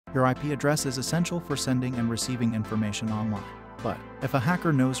Your IP address is essential for sending and receiving information online. But if a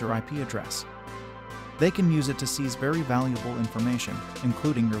hacker knows your IP address, they can use it to seize very valuable information,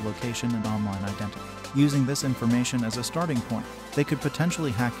 including your location and online identity. Using this information as a starting point, they could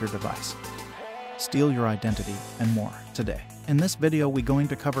potentially hack your device, steal your identity, and more. Today, in this video, we're going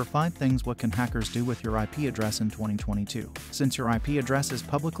to cover 5 things what can hackers do with your IP address in 2022. Since your IP address is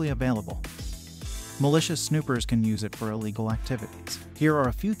publicly available, malicious snoopers can use it for illegal activities. Here are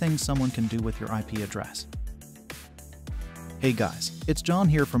a few things someone can do with your IP address. Hey guys, it's John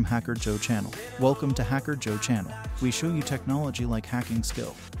here from HackerJoe Channel. Welcome to HackerJoe Channel. We show you technology like hacking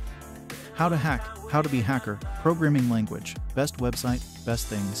skill, how to hack, how to be hacker, programming language, best website, best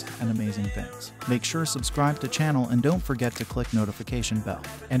things, and amazing things. Make sure to subscribe to channel and don't forget to click notification bell.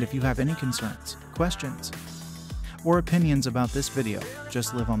 And if you have any concerns, questions, or opinions about this video,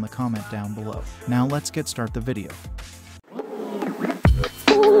 just leave on the comment down below. Now let's get start the video.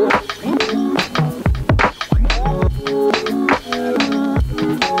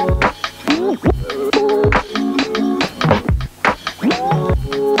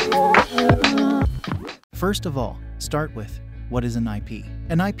 First of all, start with, what is an IP?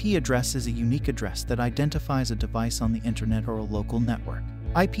 An IP address is a unique address that identifies a device on the internet or a local network.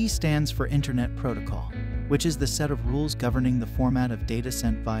 IP stands for Internet Protocol, which is the set of rules governing the format of data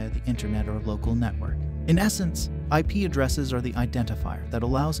sent via the internet or local network. In essence, IP addresses are the identifier that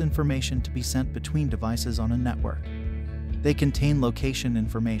allows information to be sent between devices on a network. They contain location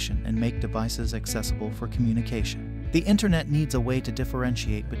information and make devices accessible for communication. The internet needs a way to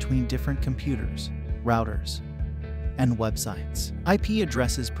differentiate between different computers, routers, and websites. IP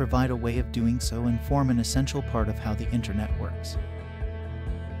addresses provide a way of doing so and form an essential part of how the internet works.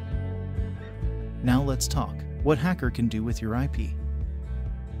 Now let's talk what hacker can do with your IP.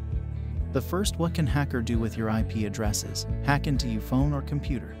 The first, what can hacker do with your IP addresses? Hack into your phone or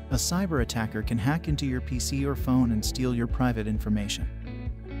computer. A cyber attacker can hack into your PC or phone and steal your private information.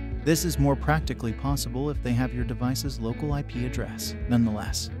 This is more practically possible if they have your device's local IP address.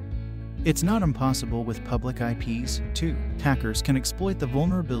 Nonetheless, it's not impossible with public IPs, too. Hackers can exploit the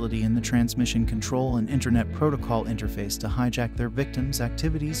vulnerability in the transmission control and internet protocol interface to hijack their victims'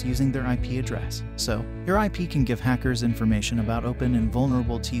 activities using their IP address. So, your IP can give hackers information about open and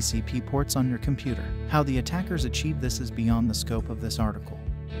vulnerable TCP ports on your computer. How the attackers achieve this is beyond the scope of this article,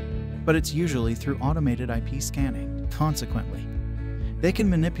 but it's usually through automated IP scanning. Consequently, they can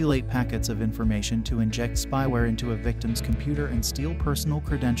manipulate packets of information to inject spyware into a victim's computer and steal personal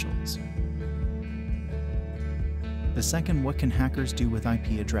credentials. The second, what can hackers do with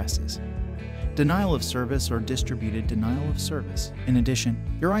IP addresses? Denial of service or distributed denial of service. In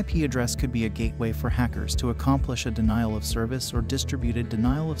addition, your IP address could be a gateway for hackers to accomplish a denial of service or distributed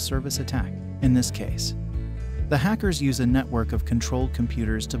denial of service attack. In this case, the hackers use a network of controlled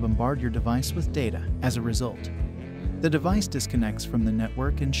computers to bombard your device with data. As a result, the device disconnects from the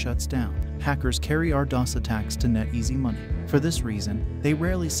network and shuts down. Hackers carry RDoS attacks to net easy money. For this reason, they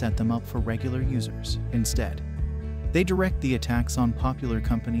rarely set them up for regular users. Instead, they direct the attacks on popular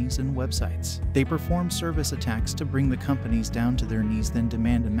companies and websites. They perform service attacks to bring the companies down to their knees, then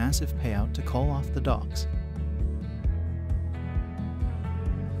demand a massive payout to call off the dogs.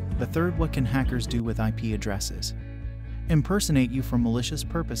 The third, what can hackers do with IP addresses? Impersonate you for malicious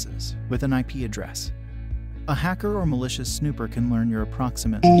purposes. With an IP address, a hacker or malicious snooper can learn your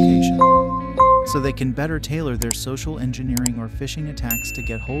approximate location, so they can better tailor their social engineering or phishing attacks to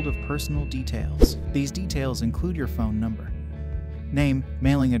get hold of personal details. These details include your phone number, name,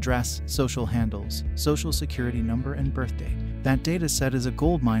 mailing address, social handles, social security number, and birth date. That data set is a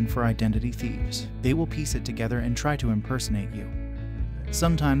goldmine for identity thieves. They will piece it together and try to impersonate you,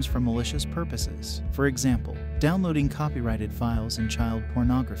 sometimes for malicious purposes. For example, downloading copyrighted files and child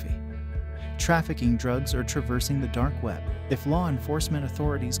pornography, trafficking drugs, or traversing the dark web. If law enforcement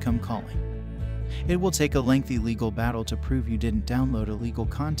authorities come calling, it will take a lengthy legal battle to prove you didn't download illegal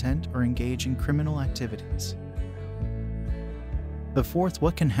content or engage in criminal activities. The fourth,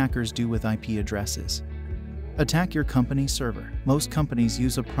 what can hackers do with IP addresses? Attack your company's server. Most companies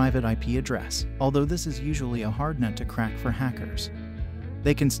use a private IP address. Although this is usually a hard nut to crack for hackers,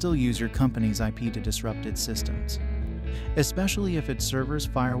 they can still use your company's IP to disrupt its systems, especially if its server's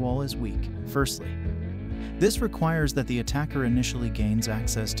firewall is weak. Firstly, this requires that the attacker initially gains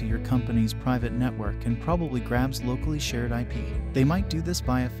access to your company's private network and probably grabs locally shared IP. They might do this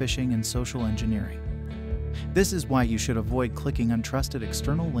via phishing and social engineering. This is why you should avoid clicking untrusted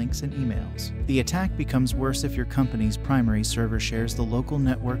external links and emails. The attack becomes worse if your company's primary server shares the local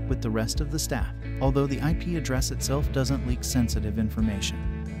network with the rest of the staff, although the IP address itself doesn't leak sensitive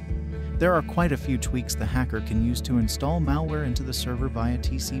information. There are quite a few tweaks the hacker can use to install malware into the server via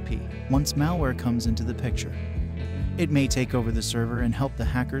TCP. Once malware comes into the picture, it may take over the server and help the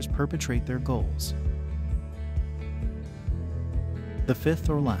hackers perpetrate their goals. The fifth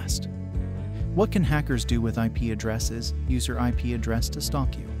or last. What can hackers do with IP addresses? Use your IP address to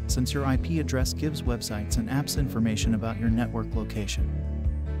stalk you, since your IP address gives websites and apps information about your network location.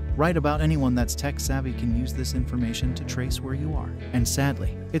 Right about anyone that's tech-savvy can use this information to trace where you are. And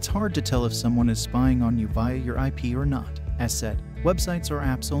sadly, it's hard to tell if someone is spying on you via your IP or not. As said, websites or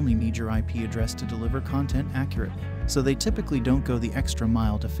apps only need your IP address to deliver content accurately, so they typically don't go the extra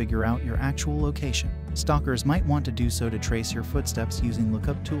mile to figure out your actual location. Stalkers might want to do so to trace your footsteps using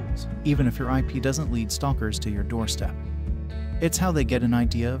lookup tools, even if your IP doesn't lead stalkers to your doorstep. It's how they get an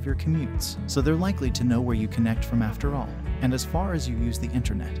idea of your commutes, so they're likely to know where you connect from after all. And as far as you use the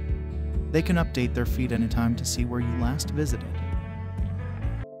internet, they can update their feed anytime to see where you last visited.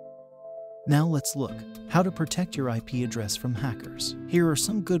 Now let's look how to protect your IP address from hackers. Here are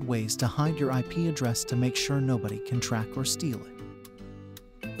some good ways to hide your IP address to make sure nobody can track or steal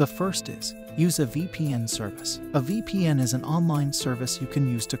it. The first is, use a VPN service. A VPN is an online service you can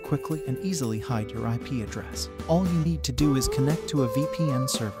use to quickly and easily hide your IP address. All you need to do is connect to a VPN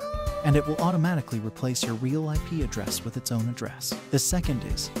server, and it will automatically replace your real IP address with its own address. The second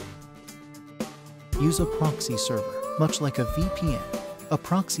is, use a proxy server. Much like a VPN, a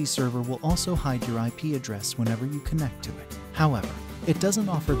proxy server will also hide your IP address whenever you connect to it. However, it doesn't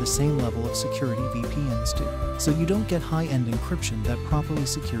offer the same level of security VPNs do, so you don't get high-end encryption that properly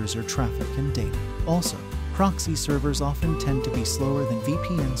secures your traffic and data. Also, proxy servers often tend to be slower than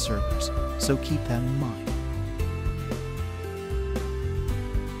VPN servers, so keep that in mind.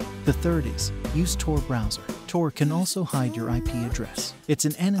 The third is, use Tor browser. Tor can also hide your IP address. It's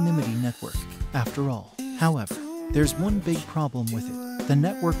an anonymity network, after all. However, there's one big problem with it. The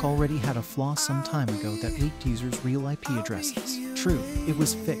network already had a flaw some time ago that leaked users' real IP addresses. True, it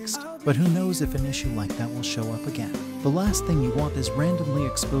was fixed, but who knows if an issue like that will show up again. The last thing you want is randomly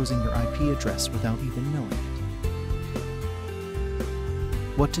exposing your IP address without even knowing it.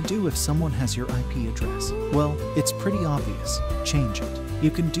 What to do if someone has your IP address? Well, it's pretty obvious. Change it.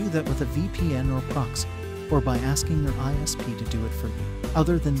 You can do that with a VPN or proxy, or by asking your ISP to do it for you.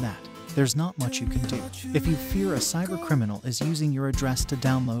 Other than that, there's not much you can do. If you fear a cybercriminal is using your address to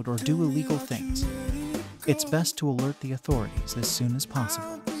download or do illegal things, it's best to alert the authorities as soon as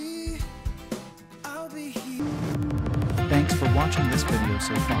possible. Thanks for watching this video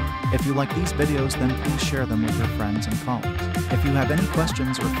so far. If you like these videos, then please share them with your friends and colleagues. If you have any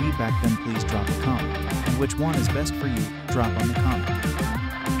questions or feedback, then please drop a comment. And which one is best for you, drop on the comment.